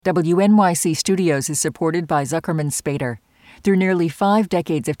WNYC Studios is supported by Zuckerman Spader. Through nearly 5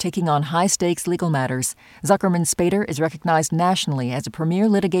 decades of taking on high-stakes legal matters, Zuckerman Spader is recognized nationally as a premier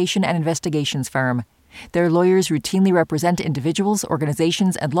litigation and investigations firm. Their lawyers routinely represent individuals,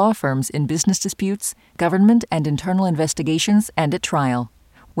 organizations, and law firms in business disputes, government and internal investigations, and at trial.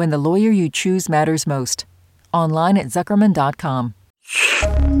 When the lawyer you choose matters most. Online at Zuckerman.com.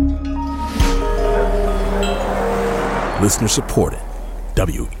 Listener supported.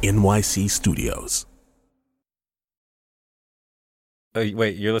 WNYC Studios. Oh,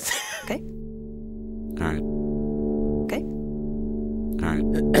 wait, you're listening? Okay. All right. Okay. All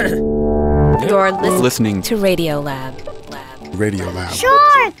right. You're Listening to Radio Lab. Radio Lab.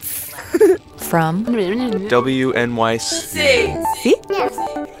 Shorts! From WNYC. See?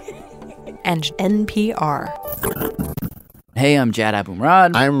 And NPR. Hey, I'm Jad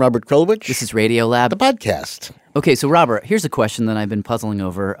Abumrad. I'm Robert Krulwich. This is Radio Lab. The podcast. Okay, so Robert, here's a question that I've been puzzling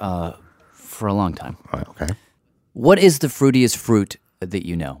over for a long time. Okay. What is the fruitiest fruit that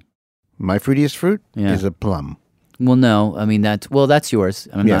you know? My fruitiest fruit Yeah. is a plum. Well, no. I mean, that's yours.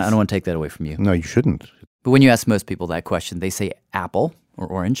 I don't want to take that away from you. No, you shouldn't. But when you ask most people that question, they say apple or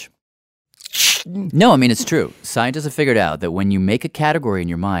orange. No, I mean, it's true. Scientists have figured out that when you make a category in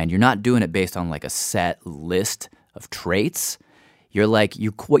your mind, you're not doing it based on like a set list of traits. You're like,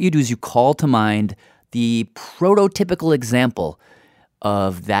 what you do is you call to mind the prototypical example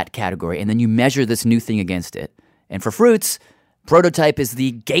of that category, and then you measure this new thing against it. And for fruits, prototype is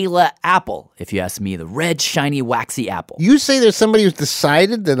the gala apple, if you ask me, the red, shiny, waxy apple. You say there's somebody who's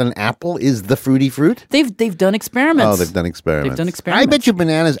decided that an apple is the fruity fruit? They've done experiments. Oh, they've done experiments. They've done experiments. I bet you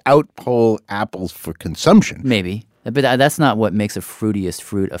bananas outpoll apples for consumption. Maybe. But that's not what makes a fruitiest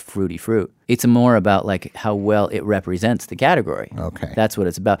fruit a fruity fruit. It's more about like how well it represents the category. Okay. That's what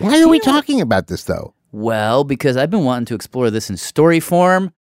it's about. Why are we talking about this, though? Well, because I've been wanting to explore this in story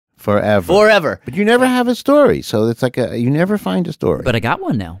form Forever. But you never have a story, so it's like you never find a story. But I got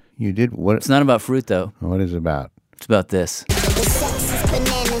one now. You did? What? It's not about fruit, though. What is it about? It's about this.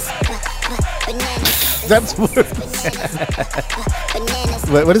 That's what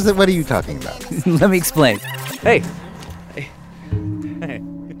is it? What are you talking about? Let me explain. Hey.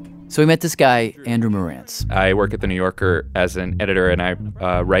 So we met this guy, Andrew Morantz. I work at The New Yorker as an editor, and I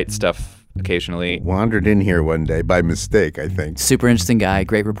write stuff occasionally. Wandered in here one day by mistake, I think. Super interesting guy,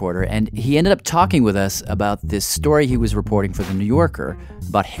 great reporter. And he ended up talking with us about this story he was reporting for The New Yorker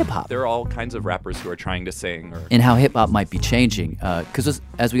about hip-hop. There are all kinds of rappers who are trying to sing. And how hip-hop might be changing. Because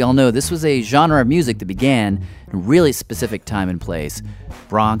as we all know, this was a genre of music that began in a really specific time and place.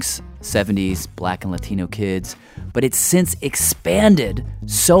 Bronx, 70s, Black and Latino kids. But it's since expanded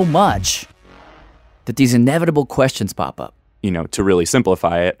so much that these inevitable questions pop up. You know, to really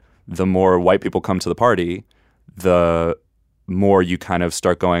simplify it, the more white people come to the party, the more you kind of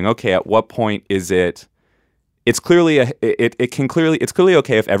start going, okay, at what point is it's clearly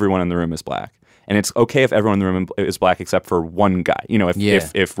okay if everyone in the room is black. And it's okay if everyone in the room is black except for one guy. You know,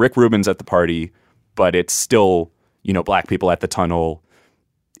 if Rick Rubin's at the party, but it's still, you know, black people at the tunnel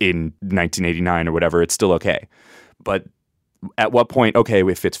in 1989 or whatever, it's still okay. But at what point, okay,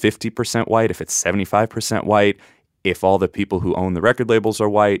 if it's 50% white, if it's 75% white, if all the people who own the record labels are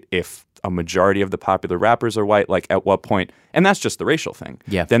white, if a majority of the popular rappers are white, like at what point? And that's just the racial thing.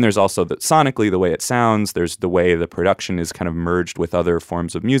 Yeah. Then there's also sonically the way it sounds. There's the way the production is kind of merged with other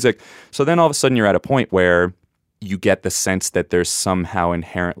forms of music. So then all of a sudden you're at a point where you get the sense that there's somehow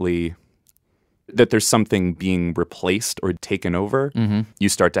inherently that there's something being replaced or taken over. Mm-hmm. You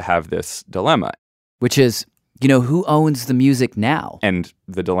start to have this dilemma. Which is, you know, who owns the music now? And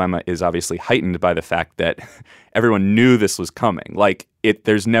the dilemma is obviously heightened by the fact that everyone knew this was coming. Like,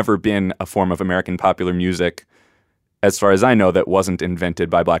 there's never been a form of American popular music, as far as I know, that wasn't invented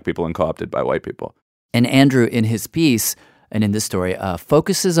by black people and co-opted by white people. And Andrew, in his piece, and in this story,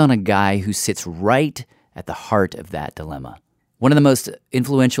 focuses on a guy who sits right at the heart of that dilemma. One of the most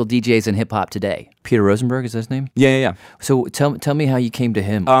influential DJs in hip-hop today. Peter Rosenberg, is that his name? Yeah. So tell me how you came to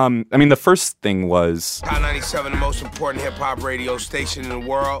him. I mean, the first thing was Hot 97, the most important hip-hop radio station in the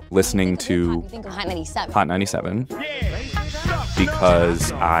world. Listening to Hot 97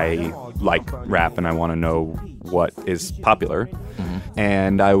 because I like rap and I want to know what is popular. Mm-hmm.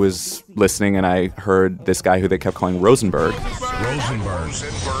 And I was listening and I heard this guy who they kept calling Rosenberg.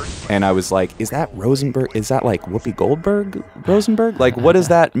 And I was like, is that Rosenberg? Is that like Whoopi Goldberg Rosenberg? Like, what does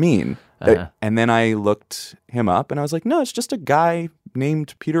that mean? And then I looked him up and I was like, no, it's just a guy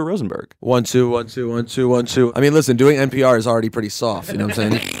named Peter Rosenberg. 1 2 1 2 1 2 1 2. I mean, listen, doing NPR is already pretty soft. You know what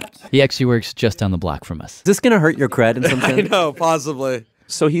I'm saying? He actually works just down the block from us. Is this going to hurt your cred in some sense? I know, possibly.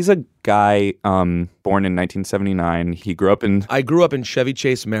 So he's a guy born in 1979. He grew up in... I grew up in Chevy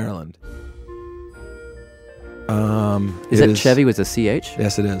Chase, Maryland. Is that Chevy with a CH?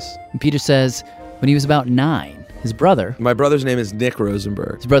 Yes, it is. And Peter says when he was about 9, his brother... My brother's name is Nick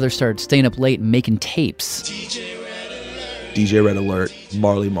Rosenberg. His brother started staying up late and making tapes. DJ Red Alert,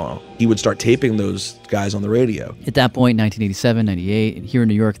 Marley Marl. He would start taping those guys on the radio. At that point, 1987, 98, and here in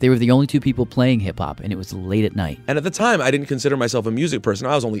New York, they were the only two people playing hip-hop, and it was late at night. And at the time, I didn't consider myself a music person.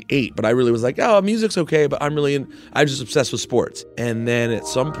 I was only 8, but I really was like, oh, music's okay, but I'm just obsessed with sports. And then at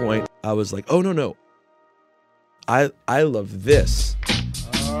some point, I was like, oh, no. I love this.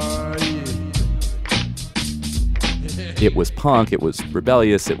 It was punk, it was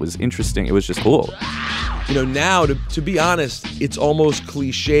rebellious, it was interesting, it was just cool. You know, now, to be honest, it's almost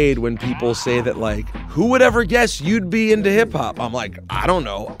cliched when people say that, like, who would ever guess you'd be into hip-hop? I'm like, I don't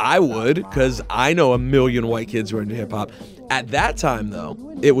know. I would, because I know a million white kids who are into hip-hop. At that time, though,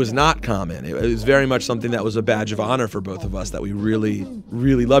 it was not common. It was very much something that was a badge of honor for both of us, that we really,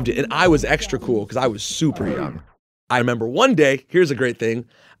 really loved it. And I was extra cool because I was super young. I remember one day, here's a great thing,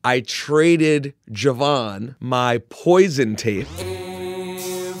 I traded Javon my Poison tape.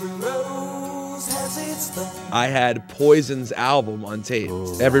 I had Poison's album on tape.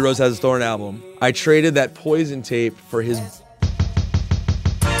 Every Rose Has a Thorn album. I traded that Poison tape for his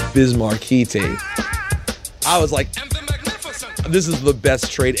Biz Markie tape. I was like, this is the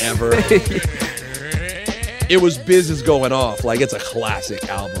best trade ever. It was Biz is Going Off. Like, it's a classic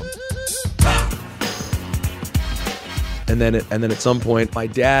album. And then at some point, my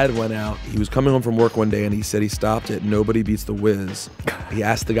dad went out. He was coming home from work one day, and he said he stopped at Nobody Beats the Wiz. He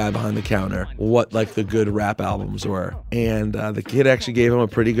asked the guy behind the counter what, like, the good rap albums were. And the kid actually gave him a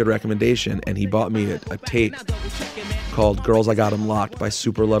pretty good recommendation, and he bought me a tape called Girls I Got 'Em Locked by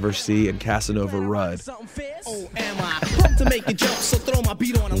Super Lover C and Casanova Rudd.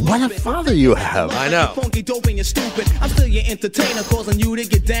 What a father you have. I know. I'm still your entertainer, causing you to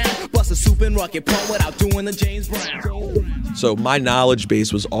get down. Bust a soup and rocket pump without doing the James Brown. So my knowledge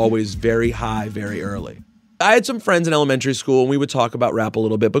base was always very high, very early. I had some friends in elementary school, and we would talk about rap a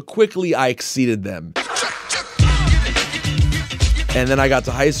little bit, but quickly I exceeded them. And then I got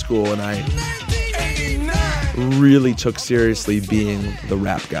to high school, and I really took seriously being the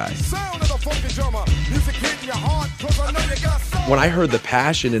rap guy. When I heard the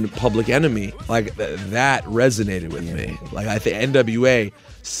passion in Public Enemy, like, that resonated with me. Like, I think NWA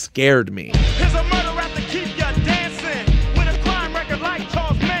scared me.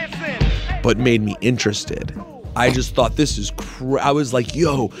 But made me interested. I just thought, this is I was like,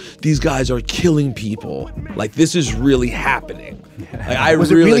 yo, these guys are killing people. Like, this is really happening. Like,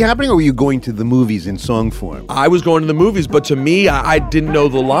 Was it really happening, or were you going to the movies in song form? I was going to the movies, but to me, I didn't know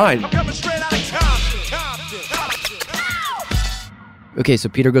the line. Okay, so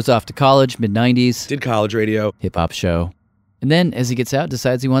Peter goes off to college, mid-90s. Did college radio. Hip-hop show. And then, as he gets out,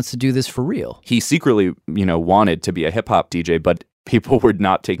 decides he wants to do this for real. He secretly, wanted to be a hip-hop DJ, but people were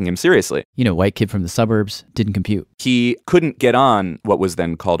not taking him seriously. White kid from the suburbs, didn't compute. He couldn't get on what was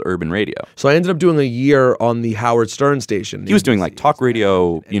then called urban radio. So I ended up doing a year on the Howard Stern station. He was doing like talk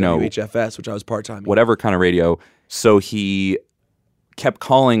radio, WHFS, which I was part-time. Whatever kind of radio. So he kept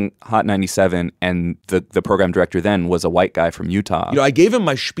calling Hot 97, and the program director then was a white guy from Utah. I gave him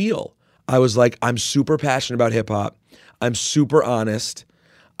my spiel. I was like, I'm super passionate about hip-hop. I'm super honest.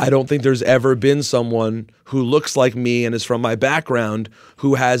 I don't think there's ever been someone who looks like me and is from my background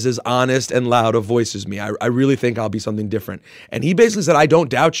who has as honest and loud a voice as me. I really think I'll be something different. And he basically said, I don't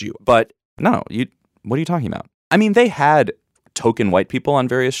doubt you. But no, what are you talking about? I mean, they had token white people on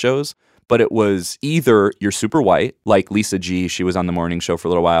various shows, but it was either you're super white, like Lisa G, she was on the morning show for a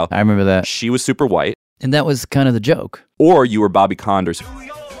little while. I remember that. She was super white. And that was kind of the joke. Or you were Bobby Condors,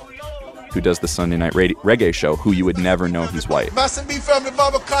 who does the Sunday night reggae show, who you would never know he's white.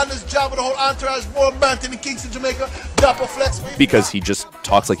 Because he just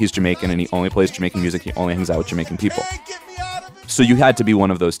talks like he's Jamaican, and he only plays Jamaican music, he only hangs out with Jamaican people. So you had to be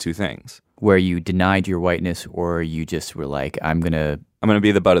one of those two things. Where you denied your whiteness, or you just were like, I'm gonna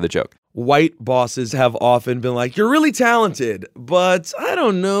be the butt of the joke. White bosses have often been like, you're really talented, but I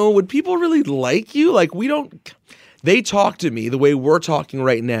don't know, would people really like you? Like, they talk to me the way we're talking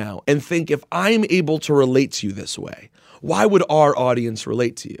right now and think, if I'm able to relate to you this way, why would our audience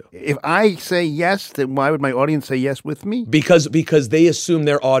relate to you? If I say yes, then why would my audience say yes with me? Because they assume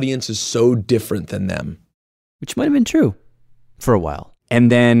their audience is so different than them. Which might have been true for a while.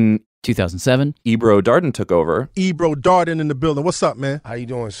 And then 2007, Ebro Darden took over. Ebro Darden in the building. What's up, man? How you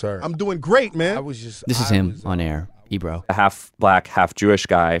doing, sir? I'm doing great, man. This is him on air, Ebro. A half black, half Jewish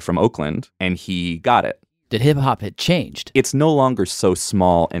guy from Oakland, and he got it. that hip-hop had changed. It's no longer so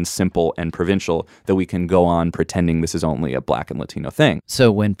small and simple and provincial that we can go on pretending this is only a Black and Latino thing.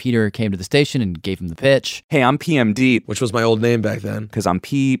 So when Peter came to the station and gave him the pitch, hey, I'm PMD. Which was my old name back then. Because I'm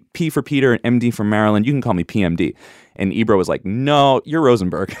P for Peter and MD for Maryland. You can call me PMD. And Ebro was like, no, you're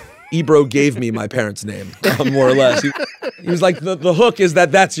Rosenberg. Ebro gave me my parents' name, more or less. He was like, the hook is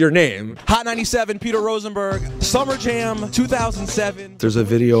that's your name. Hot 97, Peter Rosenberg, Summer Jam 2007. There's a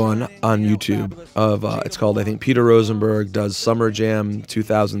video on YouTube of, it's called, I think, Peter Rosenberg does Summer Jam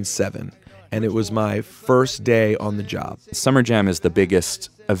 2007. And it was my first day on the job. Summer Jam is the biggest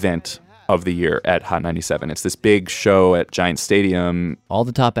event of the year at Hot 97. It's this big show at Giant Stadium. All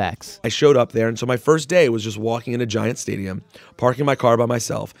the top acts. I showed up there, and so my first day was just walking into Giant Stadium, parking my car by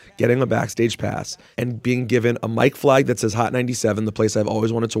myself, getting a backstage pass, and being given a mic flag that says Hot 97, the place I've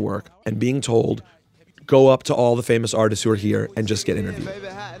always wanted to work, and being told, go up to all the famous artists who are here and just get interviewed.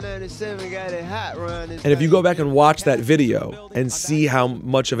 And if you go back and watch that video and see how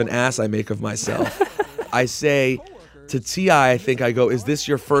much of an ass I make of myself, I say to T.I., I think I go, is this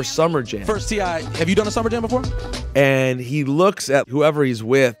your first Summer Jam? First T.I., have you done a Summer Jam before? And he looks at whoever he's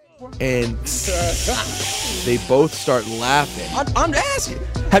with, and they both start laughing. I'm asking.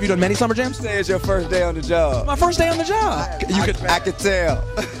 Have you done many Summer Jams? Say it's your first day on the job. My first day on the job. I could tell.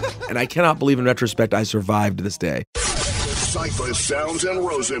 And I cannot believe in retrospect I survived this day. Cypher Sounds and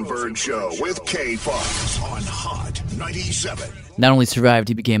Rosenberg Show with K-Fox on Hot 97. Not only survived,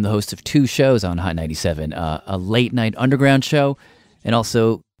 he became the host of 2 shows on Hot 97, a late-night underground show and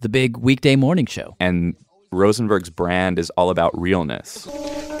also the big weekday morning show. And Rosenberg's brand is all about realness.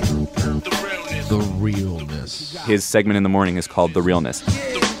 The realness. His segment in the morning is called The Realness.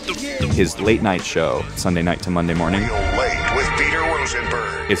 His late-night show, Sunday night to Monday morning, Real Late with Peter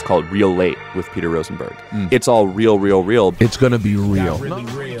Rosenberg. is called Real Late with Peter Rosenberg. It's all real, real, real. It's gonna be real. Really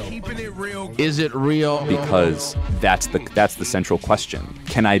real. Is it real? Because that's the central question.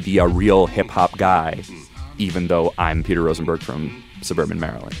 Can I be a real hip-hop guy even though I'm Peter Rosenberg from suburban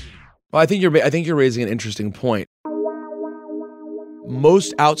Maryland? Well, I think you're raising an interesting point.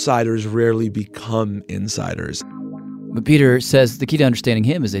 Most outsiders rarely become insiders. But Peter says the key to understanding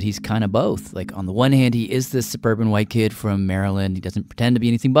him is that he's kind of both. Like, on the one hand, he is this suburban white kid from Maryland. He doesn't pretend to be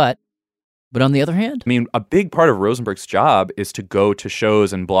anything but. But on the other hand, I mean, a big part of Rosenberg's job is to go to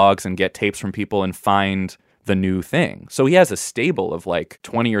shows and blogs and get tapes from people and find the new thing. So he has a stable of like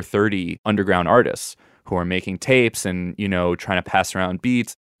 20 or 30 underground artists who are making tapes and, trying to pass around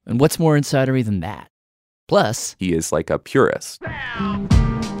beats. And what's more insidery than that? Plus, he is like a purist.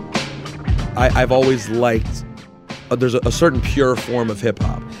 I've always liked, there's a certain pure form of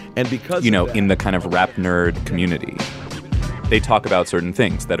hip-hop. And because in the kind of rap nerd community, they talk about certain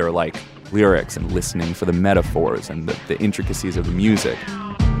things that are like lyrics and listening for the metaphors and the intricacies of the music.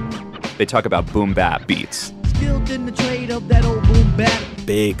 They talk about boom bap beats. Skilled in the trade of that old boom bap.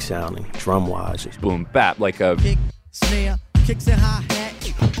 Big sounding, drum-wise. Boom bap, like a kick, snare, kicks and hi-hat.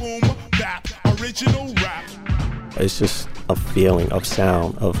 Boom bap, original rap. It's just a feeling of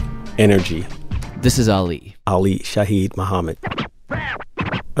sound, of energy. This is Ali. Ali Shaheed Muhammad.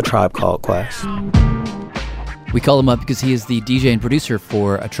 A Tribe Called Quest. We call him up because he is the DJ and producer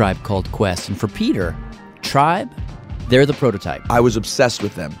for A Tribe Called Quest. And for Peter, Tribe, they're the prototype. I was obsessed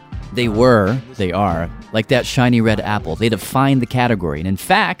with them. They are, like that shiny red apple. They defined the category. And in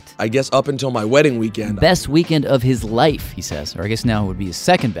fact, I guess up until my wedding weekend. Best weekend of his life, he says, or I guess now it would be his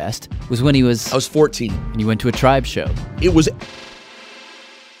second best, was when I was 14. And he went to a Tribe show. It was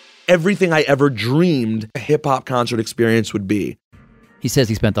everything I ever dreamed a hip-hop concert experience would be. He says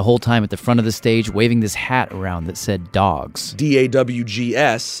he spent the whole time at the front of the stage waving this hat around that said Dogs.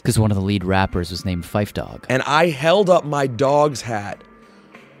 DAWGS. Because one of the lead rappers was named Phife Dawg. And I held up my Dogs hat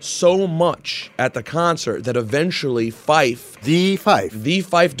so much at the concert that eventually Phife, the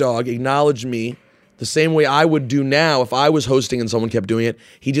Phife Dawg, acknowledged me the same way I would do now if I was hosting and someone kept doing it.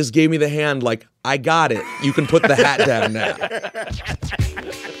 He just gave me the hand like, I got it. You can put the hat down now.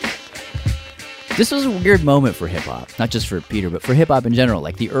 This was a weird moment for hip-hop, not just for Peter, but for hip-hop in general,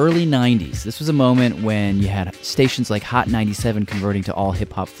 like the early 90s. This was a moment when you had stations like Hot 97 converting to all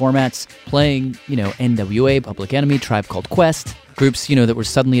hip-hop formats, playing, NWA, Public Enemy, Tribe Called Quest, groups, that were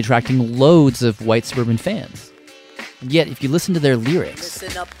suddenly attracting loads of white suburban fans. And yet, if you listen to their lyrics,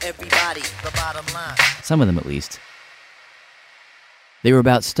 listen up, everybody, the bottom line. Some of them at least, they were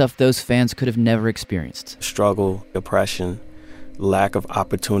about stuff those fans could have never experienced. Struggle, depression, lack of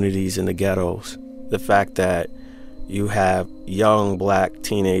opportunities in the ghettos. The fact that you have young black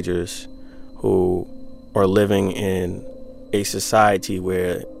teenagers who are living in a society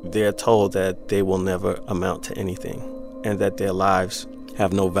where they're told that they will never amount to anything and that their lives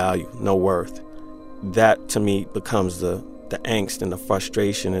have no value, no worth. that to me becomes the angst and the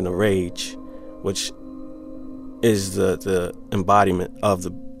frustration and the rage, which is the embodiment of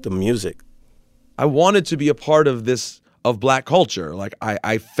the music. I wanted to be a part of black culture. Like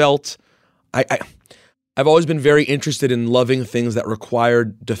I felt, I've always been very interested in loving things that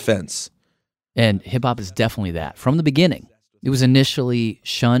required defense. And hip-hop is definitely that. From the beginning, it was initially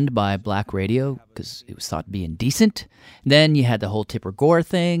shunned by black radio because it was thought to be indecent. Then you had the whole Tipper Gore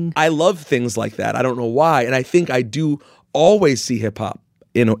thing. I love things like that. I don't know why. And I think I do always see hip-hop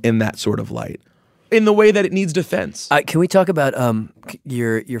in that sort of light, in the way that it needs defense. Can we talk about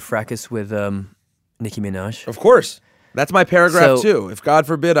your fracas with Nicki Minaj? Of course. That's my paragraph, too. If God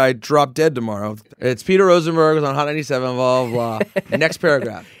forbid I drop dead tomorrow. It's Peter Rosenberg on Hot 97, blah, blah, blah. Next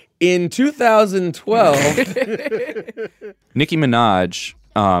paragraph. In 2012... Nicki Minaj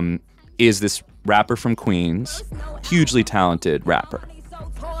is this rapper from Queens, hugely talented rapper.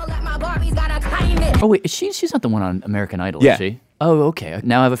 Oh, wait, she's not the one on American Idol, Yeah. is she? Oh, okay.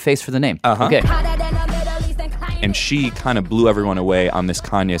 Now I have a face for the name. Okay. And she kind of blew everyone away on this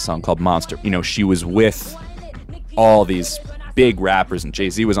Kanye song called Monster. You know, she was with all these big rappers, and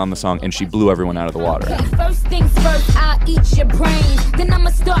Jay-Z was on the song, and she blew everyone out of the water. First things first, I'll eat your brains. Then I'ma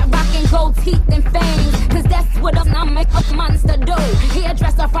start rocking gold teeth and fangs. Cause that's what I'm make a monster do.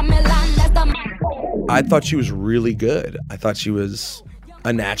 Hairdresser from Milan, that's the... I thought she was really good. I thought she was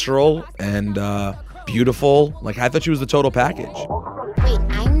a natural and beautiful. Like, I thought she was the total package. Wait,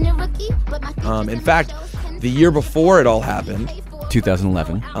 I'm the rookie? But my In fact, the year before it all happened,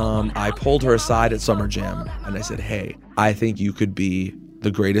 2011. I pulled her aside at Summer Jam and I said, hey, I think you could be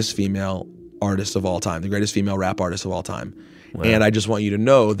the greatest female artist of all time, the greatest female rap artist of all time. Wow. And I just want you to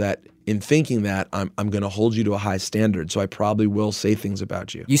know that in thinking that, I'm going to hold you to a high standard. So I probably will say things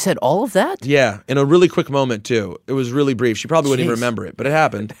about you. You said all of that? Yeah, in a really quick moment, too. It was really brief. She probably wouldn't even remember it, but it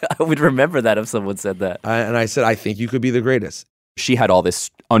happened. I would remember that if someone said that. And I said, I think you could be the greatest. She had all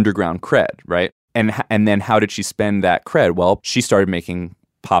this underground cred, right? And then how did she spend that cred? Well, she started making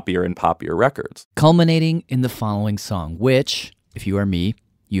poppier and poppier records. Culminating in the following song, which, if you are me,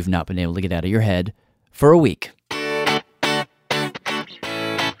 you've not been able to get out of your head for a week.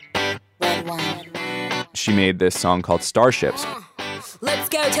 She made this song called Starships. Let's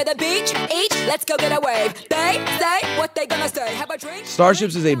go to the beach, each, let's go get a wave. They say what they gonna say. Have a drink.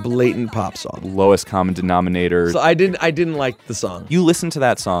 Starships is a blatant pop song. Lowest common denominator. So I didn't like the song. You listen to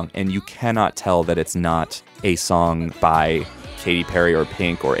that song and you cannot tell that it's not a song by Katy Perry or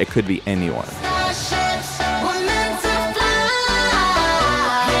Pink, or it could be anyone.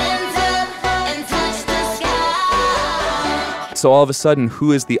 So all of a sudden,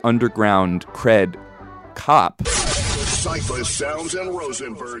 who is the underground cred cop? Cypher Sounds and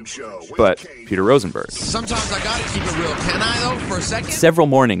Rosenberg Show. But Peter Rosenberg. Sometimes I gotta keep it real. Can I, though, for a second? Several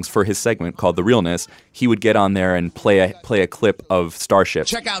mornings for his segment called The Realness, he would get on there and play a clip of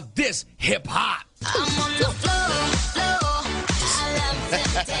Starships. Check out this hip-hop.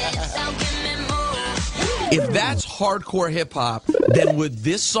 If that's hardcore hip-hop, then would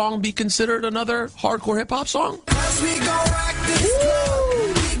this song be considered another hardcore hip-hop song?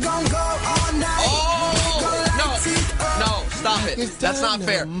 No, stop it. That's not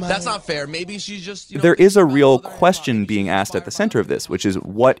fair. That's not fair. Maybe she's just... There is a real question being asked at the center of this, which is,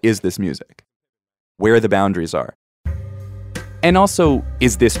 what is this music? Where the boundaries are? And also,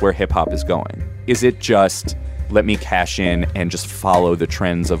 is this where hip-hop is going? Is it just, let me cash in and just follow the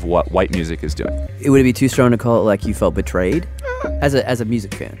trends of what white music is doing? Would it be too strong to call it like you felt betrayed as a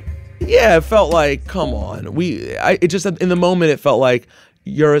music fan? Yeah, it felt like, come on. It just in the moment it felt like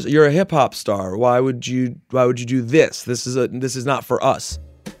you're a hip hop star. Why would you do this? This is not for us.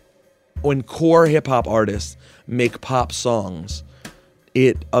 When core hip hop artists make pop songs,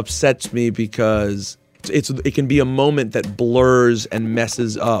 it upsets me because it can be a moment that blurs and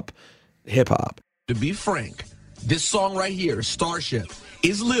messes up hip hop. To be frank, this song right here, Starship,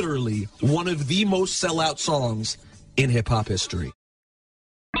 is literally one of the most sellout songs in hip hop history.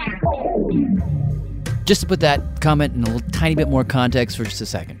 Just to put that comment in a tiny bit more context for just a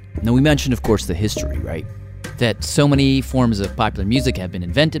second. Now, we mentioned, of course, the history, right? That so many forms of popular music have been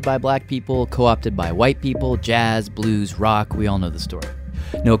invented by black people, co-opted by white people, jazz, blues, rock, we all know the story.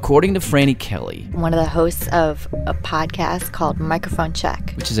 Now, according to Franny Kelly, one of the hosts of a podcast called Microphone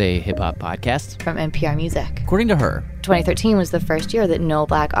Check, which is a hip-hop podcast from NPR Music. According to her, 2013 was the first year that no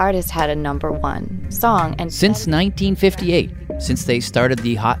black artist had a #1 song. And since 1958, since they started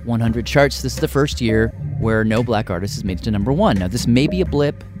the Hot 100 charts, this is the first year where no black artist has made it to #1. Now, this may be a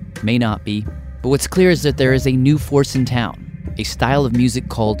blip, may not be, but what's clear is that there is a new force in town. A style of music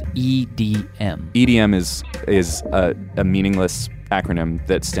called EDM. EDM is a meaningless acronym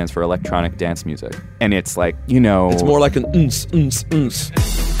that stands for electronic dance music. And it's like, you know... It's more like an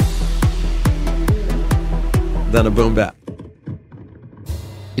than a boom bap.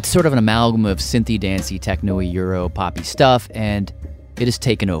 It's sort of an amalgam of synthy, dancey, techno-y, Euro, poppy stuff, and it has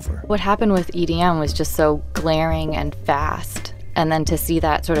taken over. What happened with EDM was just so glaring and fast. And then to see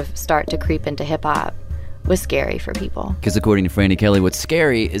that sort of start to creep into hip-hop was scary for people. Because according to Franny Kelly, what's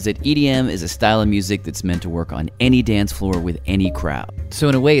scary is that EDM is a style of music that's meant to work on any dance floor with any crowd. So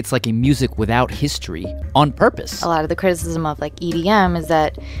in a way, it's like a music without history on purpose. A lot of the criticism of like EDM is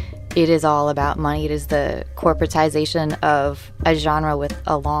that it is all about money. It is the corporatization of a genre with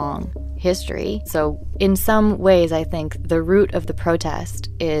a long history. So in some ways, I think the root of the protest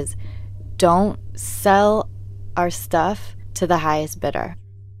is don't sell our stuff to the highest bidder.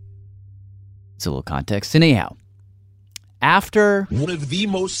 It's a little context. And anyhow, after one of the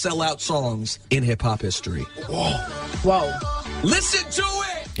most sellout songs in hip-hop history. Whoa. Listen to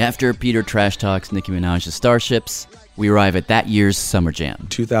it! After Peter trash talks Nicki Minaj's Starships, we arrive at that year's Summer Jam.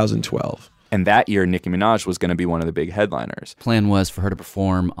 2012. And that year, Nicki Minaj was going to be one of the big headliners. Plan was for her to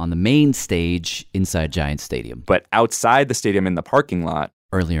perform on the main stage inside Giant Stadium. But outside the stadium in the parking lot,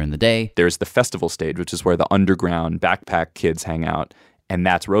 earlier in the day, there's the festival stage, which is where the underground backpack kids hang out. And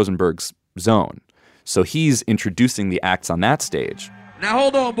that's Rosenberg's zone. So he's introducing the acts on that stage. Now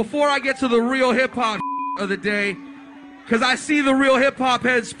hold on, before I get to the real hip-hop of the day, because I see the real hip-hop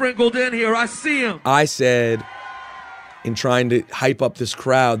heads sprinkled in here. I see them. I said, in trying to hype up this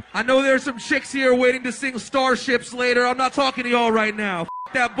crowd, I know there's some chicks here waiting to sing Starships later. I'm not talking to y'all right now.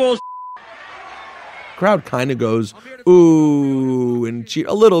 That bullshit. Crowd kind of goes, ooh, and cheer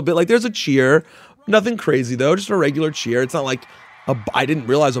a little bit. Like there's a cheer. Nothing crazy, though. Just a regular cheer. It's not like I didn't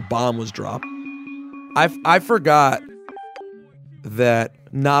realize a bomb was dropped. I forgot that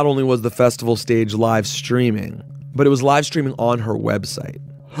not only was the festival stage live streaming, but it was live streaming on her website.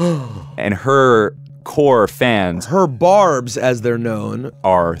 And her core fans, her barbs as they're known,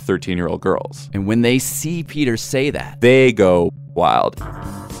 are 13-year-old girls. And when they see Peter say that, they go wild.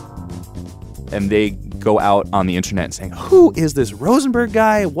 And they go out on the internet saying, who is this Rosenberg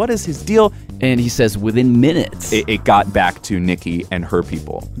guy? What is his deal? And he says within minutes, it got back to Nicki and her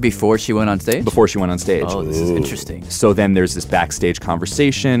people. Before she went on stage? Before she went on stage. Oh, this is interesting. So then there's this backstage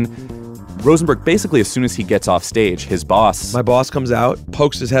conversation. Rosenberg, basically, as soon as he gets off stage, his boss... My boss comes out,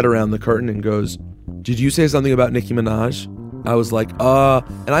 pokes his head around the curtain and goes, did you say something about Nicki Minaj? I was like,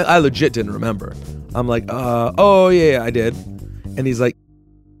 and I legit didn't remember. I'm like, oh, yeah, I did. And he's like,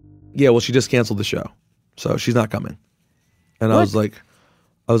 yeah, well, she just canceled the show, so she's not coming. And what?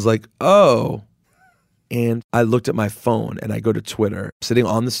 I was like, oh. And I looked at my phone and I go to Twitter, sitting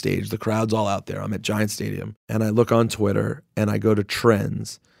on the stage, the crowd's all out there. I'm at Giant Stadium. And I look on Twitter and I go to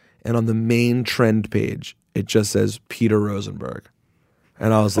trends. And on the main trend page, it just says Peter Rosenberg.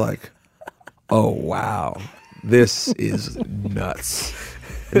 And I was like, oh, wow, this is nuts.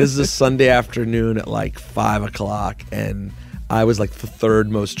 And this is a Sunday afternoon at like 5 o'clock. And I was like the third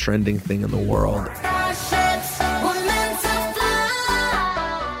most trending thing in the world.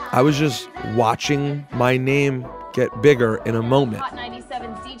 I was just watching my name get bigger in a moment. Hot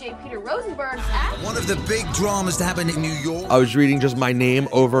 97's DJ Peter Rosenberg's one of the big dramas that happened in New York. I was reading just my name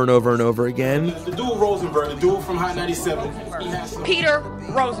over and over and over again. The dude Rosenberg, the dude from Hot 97. Peter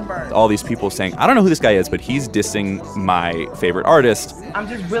Rosenberg. All these people saying, I don't know who this guy is, but he's dissing my favorite artist. I'm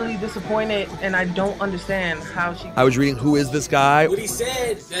just really disappointed, and I don't understand how she... I was reading, who is this guy? What he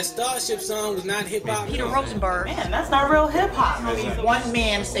said, that Starship song was not hip-hop. Peter Rosenberg. Man, that's not real hip-hop. I mean, one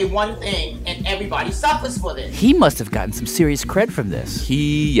man say one thing, and everybody suffers for this. He must have gotten some serious cred from this.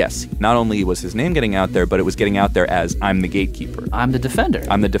 Yes. Not only was his name getting out there, but it was getting out there as, I'm the gatekeeper. I'm the defender.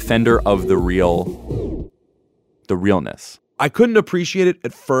 I'm the defender of the realness. I couldn't appreciate it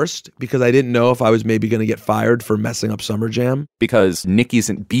at first because I didn't know if I was maybe going to get fired for messing up Summer Jam. Because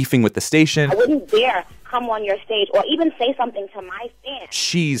Nicki's beefing with the station. I wouldn't dare come on your stage or even say something to my fans.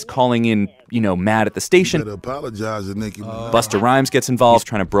 She's calling in, mad at the station. You better apologize to Nicki. Busta Rhymes gets involved,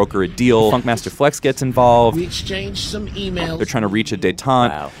 trying to broker a deal. Funkmaster Flex gets involved. We exchanged some emails. They're trying to reach a detente.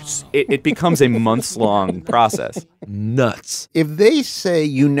 Wow. It becomes a months-long process. Nuts. If they say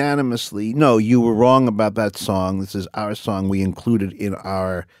unanimously, no, you were wrong about that song, this is our song, we included in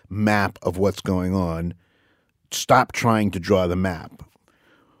our map of what's going on, stop trying to draw the map.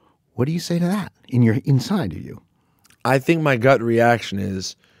 What do you say to that inside of you? I think my gut reaction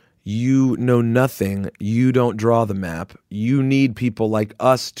is, you know nothing, you don't draw the map. You need people like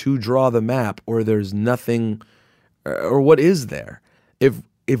us to draw the map, or there's nothing, or what is there?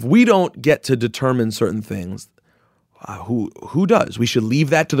 If we don't get to determine certain things, who does? We should leave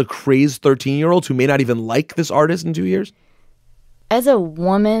that to the crazed 13-year-olds who may not even like this artist in 2 years? As a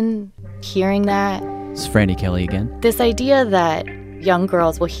woman hearing that, It's Franny Kelly again. this idea that young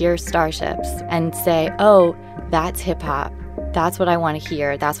girls will hear Starships and say, oh, that's hip hop. That's what I want to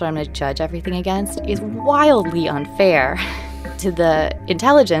hear. That's what I'm going to judge everything against is wildly unfair to the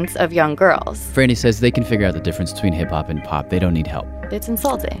intelligence of young girls. Franny says they can figure out the difference between hip hop and pop. They don't need help. It's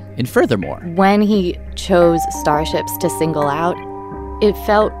insulting. And furthermore, When he chose Starships to single out, it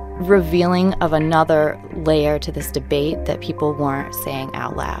felt revealing of another layer to this debate that people weren't saying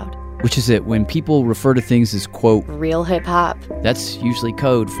out loud. which is that when people refer to things as, quote, real hip hop, that's usually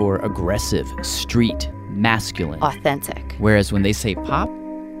code for aggressive, street, masculine. Authentic. Whereas when they say pop,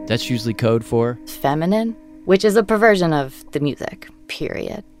 that's usually code for feminine, which is a perversion of the music,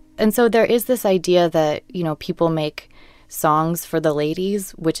 period. And so there is this idea that, you know, people make songs for the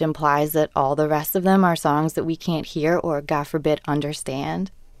ladies, which implies that all the rest of them are songs that we can't hear or, God forbid,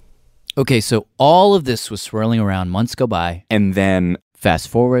 understand. Okay, so all of this was swirling around, months go by. And then fast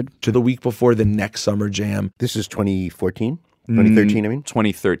forward to the week before the next Summer Jam. This is 2014? 2013, I mean?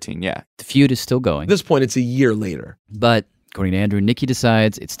 2013, yeah. The feud is still going. At this point, it's a year later. But according to Andrew, Nicki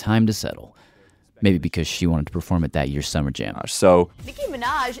decides it's time to settle. Maybe because she wanted to perform at that year's Summer Jam. So Nicki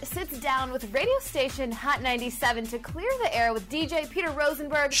Minaj sits down with radio station Hot 97 to clear the air with DJ Peter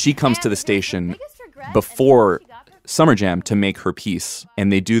Rosenberg. she comes to the station before Summer Jam to make her piece.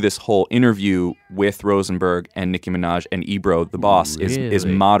 And they do this whole interview with Rosenberg, and Nicki Minaj and Ebro, the boss, is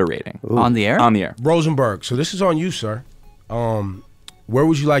moderating. On the air? On the air. Rosenberg, so this is on you, sir. Where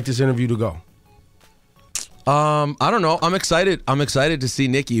would you like this interview to go? I don't know. I'm excited. I'm excited to see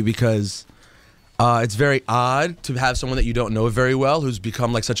Nicki because it's very odd to have someone that you don't know very well who's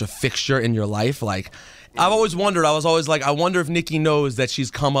become like such a fixture in your life. Like, I've always wondered, I was always like, I wonder if Nicki knows that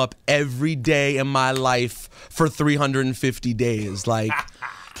she's come up every day in my life for 350 days. Like,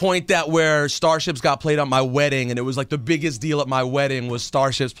 point that where Starships got played at my wedding, and it was like the biggest deal at my wedding was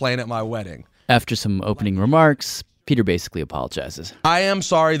Starships playing at my wedding. After some opening remarks, Peter basically apologizes. I am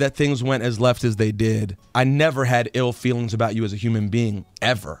sorry that things went as left as they did. I never had ill feelings about you as a human being,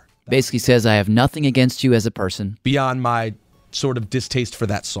 ever. Basically says, I have nothing against you as a person. Beyond my sort of distaste for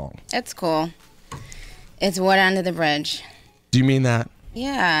that song. It's cool. It's water under the bridge. Do you mean that?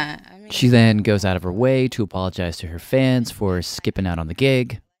 Yeah. She then goes out of her way to apologize to her fans for skipping out on the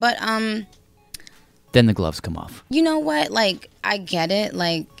gig. But, Then the gloves come off. you know what? Like, I get it.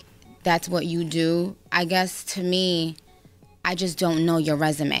 Like, that's what you do. I guess to me, I just don't know your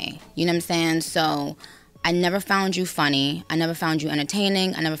resume. You know what I'm saying? So I never found you funny. I never found you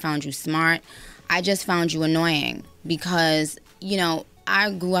entertaining. I never found you smart. I just found you annoying because, you know, I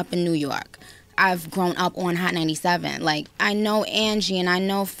grew up in New York. I've grown up on Hot 97. Like, I know Angie and I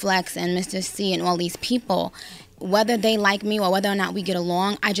know Flex and Mr. C and all these people. Whether they like me or whether or not we get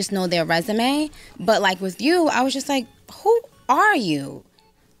along, I just know their resume. But like with you, I was just like, who are you?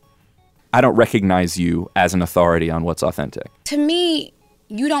 I don't recognize you as an authority on what's authentic. To me,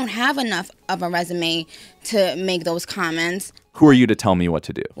 you don't have enough of a resume to make those comments. Who are you to tell me what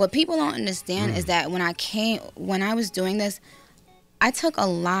to do? What people don't understand is that when I was doing this, I took a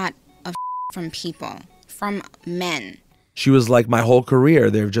lot of from people, from men. She was like, my whole career,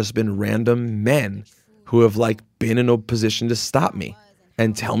 there have just been random men who have like been in a position to stop me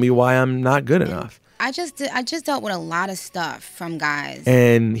and tell me why I'm not good enough. I just dealt with a lot of stuff from guys.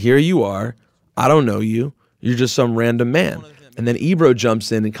 And here you are. I don't know you. You're just some random man. And then Ebro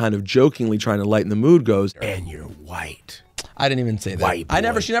jumps in and kind of jokingly trying to lighten the mood goes, and you're white. I didn't even say that.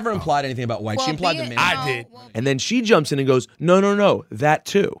 White She never implied anything about white. Well, she implied the man. I did. And then she jumps in and goes, no, that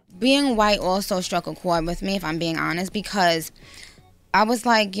too. Being white also struck a chord with me, if I'm being honest, because I was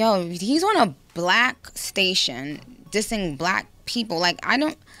like, yo, he's on a black station dissing black people. Like, I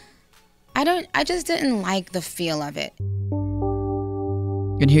just didn't like the feel of it.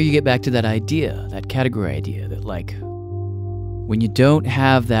 And here you get back to that idea, that category idea, that like, when you don't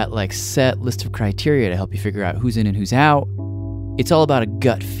have that like set list of criteria to help you figure out who's in and who's out, it's all about a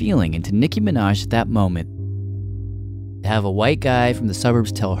gut feeling. And to Nicki Minaj at that moment, to have a white guy from the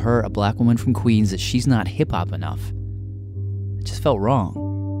suburbs tell her, a black woman from Queens, that she's not hip-hop enough, it just felt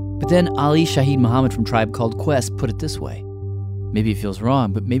wrong. But then Ali Shaheed Muhammad from Tribe Called Quest put it this way. Maybe it feels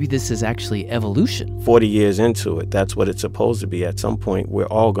wrong, but maybe this is actually evolution. 40 years into it, that's what it's supposed to be. At some point, we're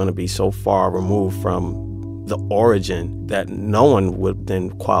all going to be so far removed from the origin that no one would then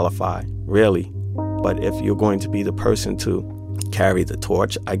qualify, really. But if you're going to be the person to carry the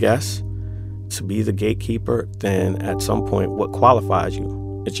torch, I guess, to be the gatekeeper, then at some point, what qualifies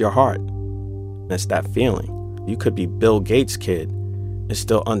you? It's your heart. It's that feeling. You could be Bill Gates' kid and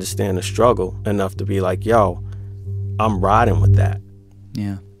still understand the struggle enough to be like, yo, I'm riding with that.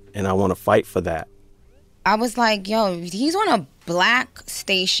 Yeah. And I want to fight for that. I was like, yo, he's on a black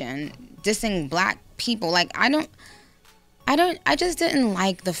station dissing black people. Like, I just didn't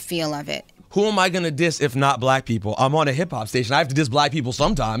like the feel of it. Who am I going to diss if not black people? I'm on a hip-hop station. I have to diss black people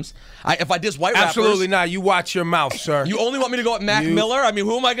sometimes. If I diss white rappers... Absolutely not. You watch your mouth, sir. You only want me to go at Mac Miller? I mean,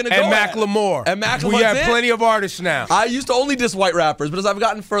 who am I going to go at? And Mac Lamore. And Mac We have plenty of artists now. I used to only diss white rappers, but as I've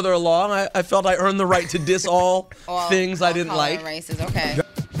gotten further along, I felt I earned the right to diss all things I didn't like. Races, okay.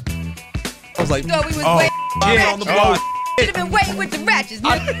 I was like, So we was waiting on the block. Should have been waiting with the ratchets,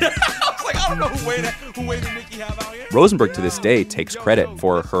 nigga. I was like, I don't know who way did Nicki have out here. Rosenberg to this day takes credit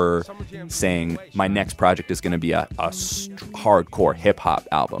for her saying, my next project is going to be a hardcore hip-hop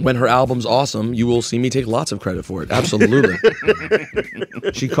album. When her album's awesome, you will see me take lots of credit for it. Absolutely.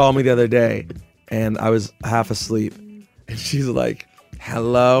 She called me the other day, and I was half asleep. And she's like,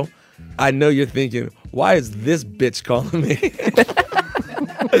 hello? I know you're thinking, why is this bitch calling me?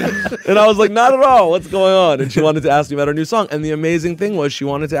 And I was like, not at all. What's going on? And she wanted to ask me about her new song. And the amazing thing was she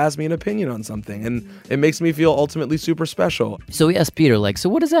wanted to ask me an opinion on something. And it makes me feel ultimately super special. So we asked Peter, so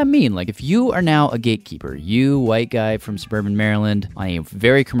what does that mean? If you are now a gatekeeper, you, white guy from suburban Maryland, on a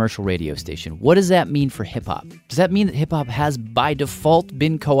very commercial radio station, what does that mean for hip-hop? Does that mean that hip-hop has, by default,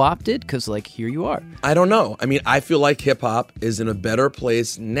 been co-opted? Because, here you are. I don't know. I mean, I feel like hip-hop is in a better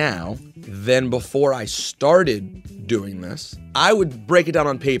place now than before I started doing this. I would break it down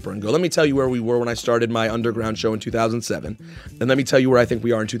on paper and go, let me tell you where we were when I started my underground show in 2007. And let me tell you where I think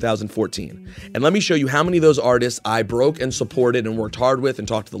we are in 2014. And let me show you how many of those artists I broke and supported and worked hard with and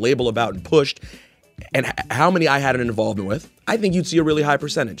talked to the label about and pushed, and how many I had an involvement with. I think you'd see a really high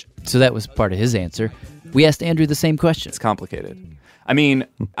percentage. So that was part of his answer. We asked Andrew the same question. It's complicated. I mean,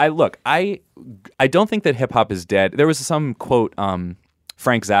 I don't think that hip-hop is dead. There was some quote,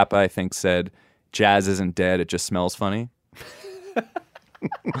 Frank Zappa, I think, said, jazz isn't dead, it just smells funny.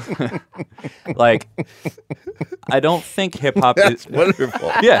 I don't think hip-hop is...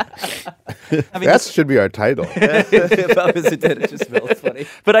 wonderful. Yeah. I mean, that should be our title. Hip-hop isn't dead, it just smells funny.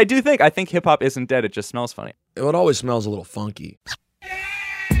 But I think hip-hop isn't dead, it just smells funny. It always smells a little funky.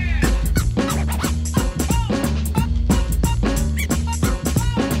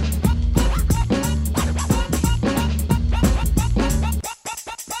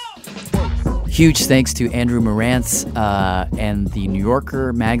 Huge thanks to Andrew Marantz and the New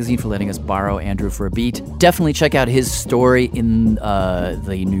Yorker magazine for letting us borrow Andrew for a beat. Definitely check out his story in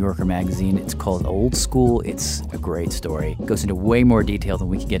the New Yorker magazine. It's called Old School. It's a great story. It goes into way more detail than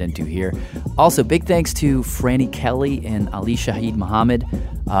we can get into here. Also, big thanks to Franny Kelly and Ali Shahid Muhammad,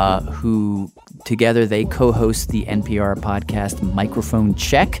 who together they co-host the NPR podcast Microphone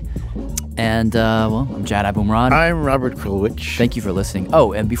Check. And, I'm Jad Abumrad. I'm Robert Krulwich. Thank you for listening.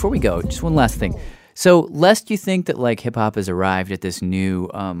 Oh, and before we go, just one last thing. So, lest you think that, hip-hop has arrived at this new,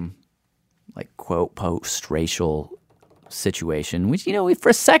 quote, post-racial situation, which, for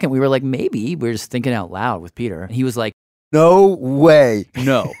a second, we were like, maybe. We were just thinking out loud with Peter. He was like, no way.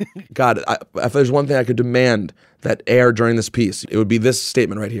 No. God, if there's one thing I could demand that air during this piece, it would be this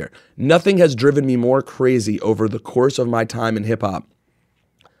statement right here. Nothing has driven me more crazy over the course of my time in hip-hop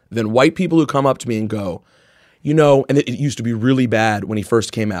than white people who come up to me and go, and it used to be really bad when he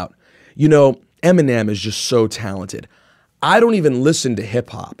first came out, Eminem is just so talented. I don't even listen to hip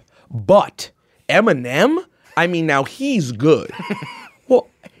hop, but Eminem, now he's good. Well,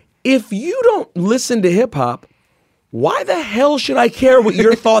 if you don't listen to hip hop, why the hell should I care what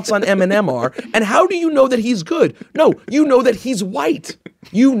your thoughts on Eminem are? And how do you know that he's good? No, you know that he's white.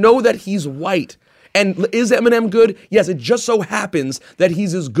 You know that he's white. And is Eminem good? Yes, it just so happens that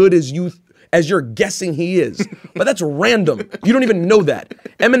he's as good as you're guessing he is. But that's random. You don't even know that.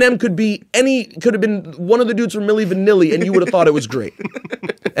 Eminem could have been one of the dudes from Milli Vanilli, and you would have thought it was great.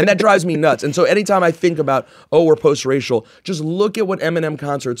 And that drives me nuts. And so anytime I think about, we're post-racial, just look at what Eminem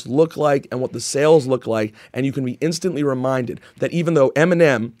concerts look like and what the sales look like, and you can be instantly reminded that even though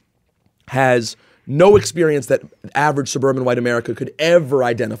Eminem has no experience that average suburban white America could ever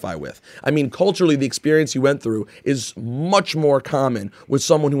identify with. Culturally, the experience he went through is much more common with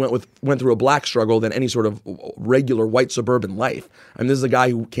someone who went through a black struggle than any sort of regular white suburban life. This is a guy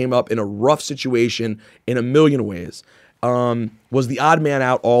who came up in a rough situation in a million ways, was the odd man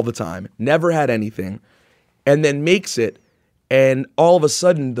out all the time, never had anything, and then makes it, and all of a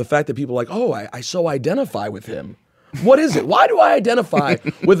sudden, the fact that people are like, I so identify with him. What is it? Why do I identify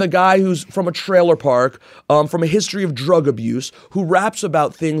with a guy who's from a trailer park, from a history of drug abuse, who raps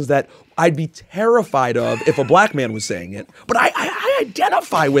about things that I'd be terrified of if a black man was saying it? But I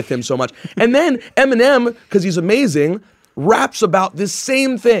identify with him so much. And then Eminem, because he's amazing, raps about this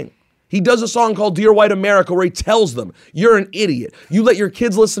same thing. He does a song called Dear White America where he tells them, you're an idiot. You let your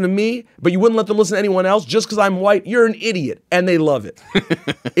kids listen to me, but you wouldn't let them listen to anyone else just because I'm white. You're an idiot. And they love it.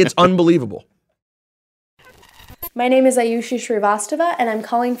 It's unbelievable. My name is Ayushi Srivastava, and I'm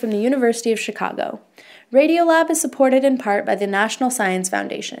calling from the University of Chicago. Radiolab is supported in part by the National Science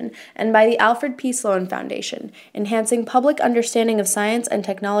Foundation and by the Alfred P. Sloan Foundation, enhancing public understanding of science and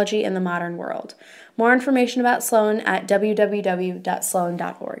technology in the modern world. More information about Sloan at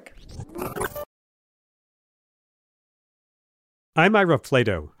www.sloan.org. I'm Ira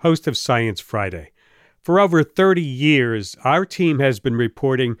Flato, host of Science Friday. For over 30 years, our team has been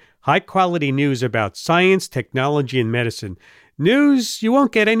reporting high-quality news about science, technology, and medicine. News you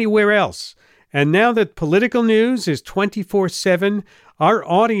won't get anywhere else. And now that political news is 24/7, our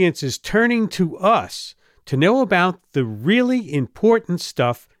audience is turning to us to know about the really important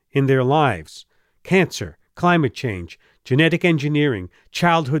stuff in their lives. Cancer, climate change, genetic engineering,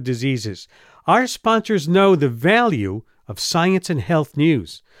 childhood diseases. Our sponsors know the value of science and health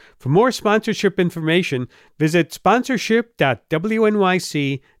news. For more sponsorship information, visit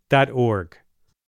sponsorship.wnyc.org.